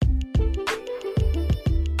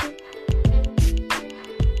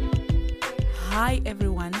Hi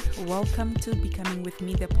everyone, welcome to Becoming With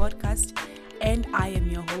Me, the podcast, and I am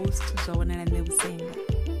your host, Zona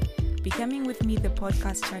Nebusenga. Becoming With Me, the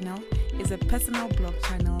podcast channel, is a personal blog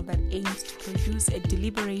channel that aims to produce a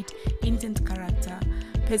deliberate, intent character,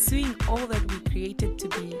 pursuing all that we created to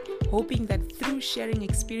be, hoping that through sharing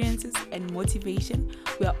experiences and motivation,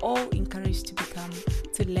 we are all encouraged to become,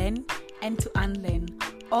 to learn, and to unlearn,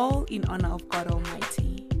 all in honor of God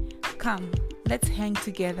Almighty. Come, let's hang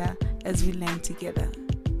together as we learn together.